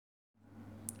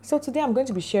So today I'm going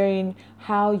to be sharing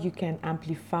how you can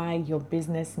amplify your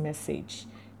business message.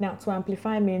 Now, to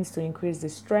amplify means to increase the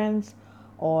strength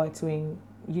or to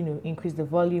increase the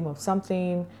volume of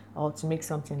something or to make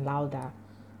something louder.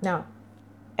 Now,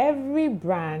 every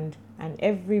brand and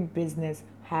every business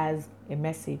has a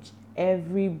message.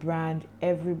 Every brand,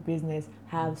 every business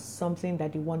has something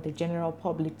that they want the general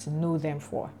public to know them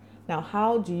for. Now,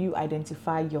 how do you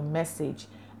identify your message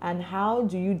and how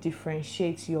do you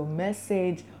differentiate your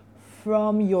message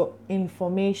from your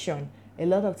information? A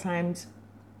lot of times,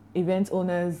 event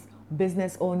owners,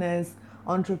 business owners,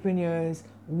 entrepreneurs,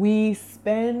 we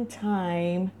spend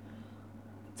time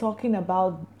talking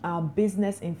about our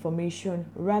business information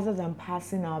rather than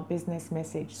passing our business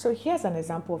message. So here's an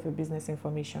example of a business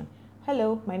information.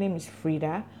 Hello, my name is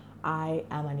Frida. I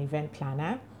am an event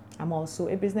planner. I'm also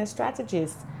a business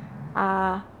strategist.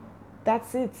 Uh,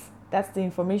 that's it. That's the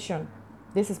information.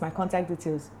 This is my contact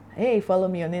details. Hey, follow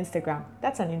me on Instagram.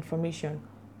 That's an information.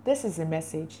 This is a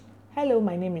message. Hello,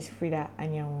 my name is Frida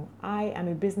Anyanwu. I am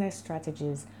a business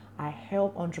strategist. I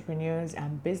help entrepreneurs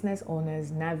and business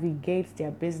owners navigate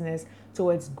their business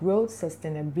towards growth,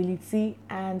 sustainability,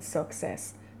 and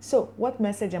success. So, what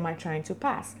message am I trying to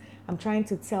pass? I'm trying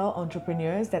to tell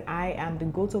entrepreneurs that I am the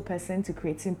go to person to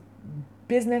creating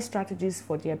business strategies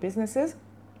for their businesses.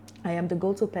 I am the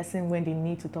go-to person when they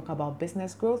need to talk about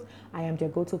business growth. I am their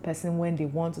go-to person when they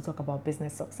want to talk about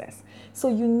business success. So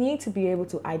you need to be able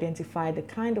to identify the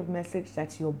kind of message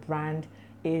that your brand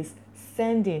is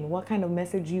sending, what kind of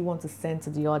message you want to send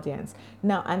to the audience.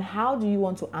 Now, and how do you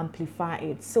want to amplify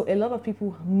it? So a lot of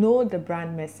people know the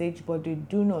brand message, but they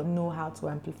do not know how to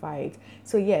amplify it.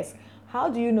 So yes, how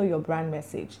do you know your brand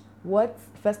message?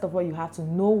 First of all, you have to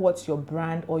know what your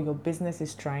brand or your business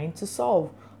is trying to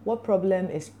solve. What problem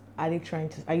are you trying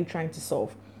to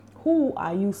solve? Who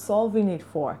are you solving it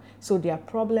for? So there are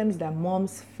problems that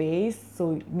moms face.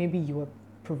 So maybe you are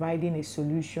providing a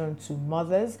solution to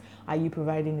mothers. Are you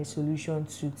providing a solution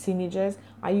to teenagers?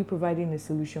 Are you providing a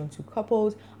solution to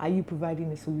couples? Are you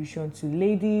providing a solution to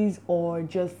ladies or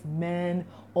just men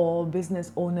or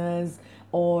business owners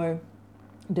or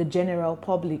the general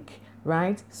public,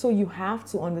 right? So you have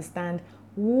to understand,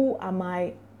 who am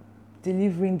I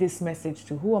delivering this message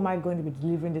to? Who am I going to be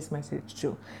delivering this message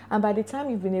to? And by the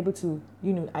time you've been able to,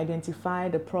 identify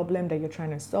the problem that you're trying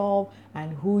to solve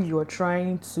and who you're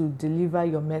trying to deliver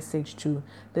your message to,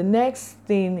 the next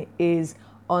thing is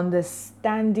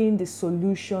understanding the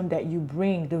solution that you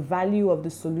bring, the value of the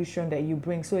solution that you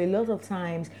bring. So a lot of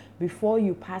times, before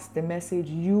you pass the message,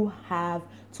 you have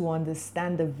to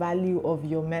understand the value of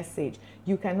your message.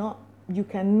 You cannot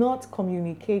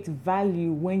communicate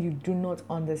value when you do not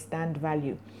understand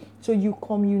value. So you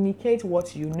communicate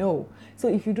what you know. So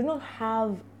if you do not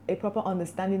have a proper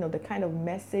understanding of the kind of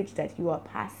message that you are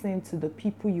passing to the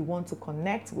people you want to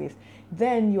connect with,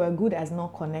 then you are good as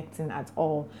not connecting at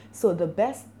all. So the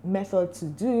best method to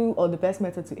do, or the best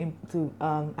method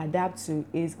to adapt to,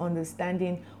 is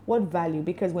understanding what value,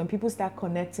 because when people start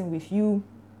connecting with you,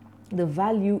 the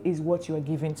value is what you are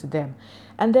giving to them.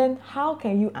 And then how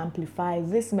can you amplify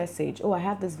this message? Oh, I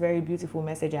have this very beautiful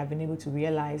message. I've been able to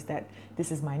realize that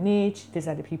this is my niche. These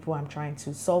are the people I'm trying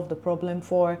to solve the problem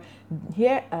for.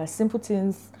 Here are simple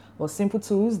things or simple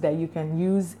tools that you can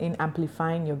use in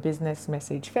amplifying your business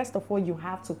message. First of all, you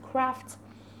have to craft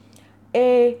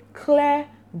a clear,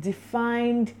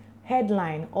 defined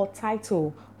headline or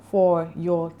title for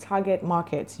your target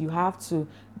market. You have to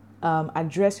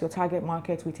address your target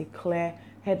market with a clear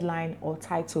headline or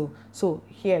title. So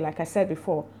here, like I said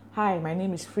before, hi, my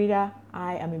name is Frida.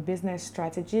 I am a business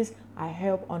strategist. I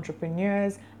help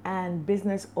entrepreneurs and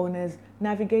business owners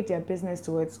navigate their business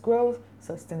towards growth,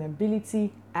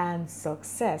 sustainability, and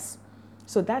success.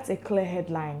 So that's a clear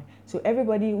headline. So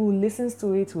everybody who listens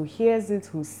to it, who hears it,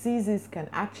 who sees it, can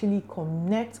actually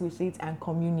connect with it and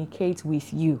communicate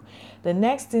with you. The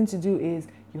next thing to do is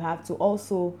you have to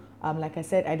also, like I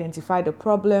said, identify the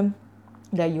problem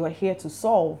that you are here to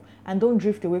solve, and don't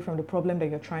drift away from the problem that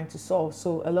you're trying to solve.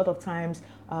 So a lot of times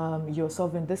you're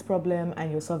solving this problem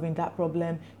and you're solving that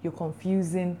problem. You're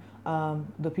confusing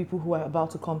the people who are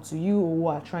about to come to you or who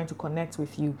are trying to connect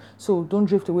with you. So don't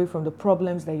drift away from the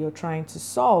problems that you're trying to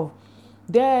solve.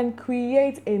 Then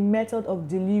create a method of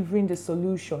delivering the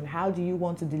solution. How do you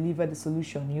want to deliver the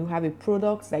solution? You have a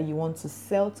product that you want to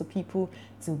sell to people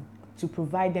to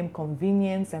provide them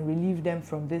convenience and relieve them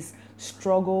from this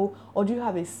struggle? Or do you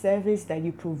have a service that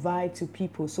you provide to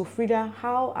people? So Frida,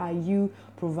 how are you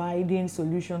providing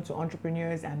solutions to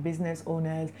entrepreneurs and business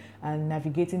owners and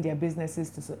navigating their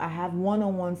businesses? I have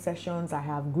one-on-one sessions, I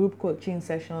have group coaching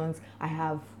sessions, I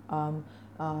have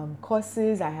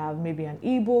courses, I have maybe an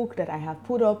ebook that I have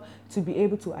put up to be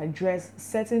able to address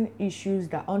certain issues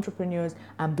that entrepreneurs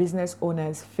and business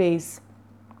owners face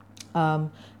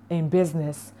in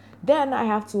business. Then I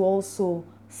have to also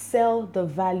sell the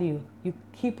value. You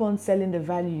keep on selling the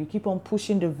value. You keep on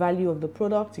pushing the value of the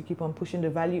product. You keep on pushing the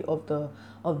value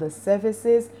of the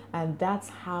services, and that's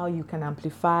how you can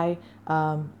amplify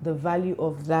the value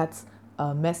of that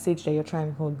message that you're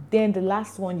trying to hold. Then the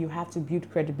last one, you have to build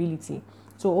credibility.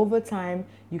 So over time,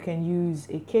 you can use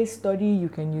a case study, you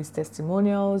can use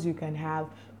testimonials, you can have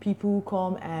people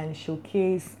come and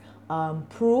showcase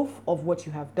proof of what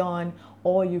you have done,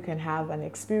 or you can have an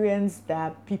experience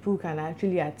that people can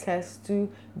actually attest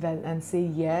to that and say,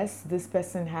 yes, this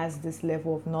person has this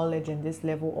level of knowledge and this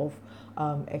level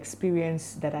of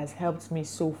experience that has helped me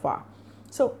so far.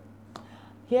 So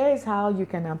here is how you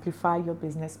can amplify your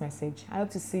business message. I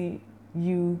hope to see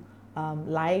you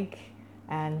like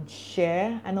and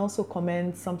share, and also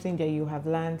comment something that you have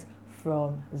learned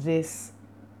from this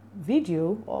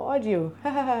video or audio.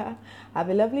 Have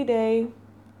a lovely day.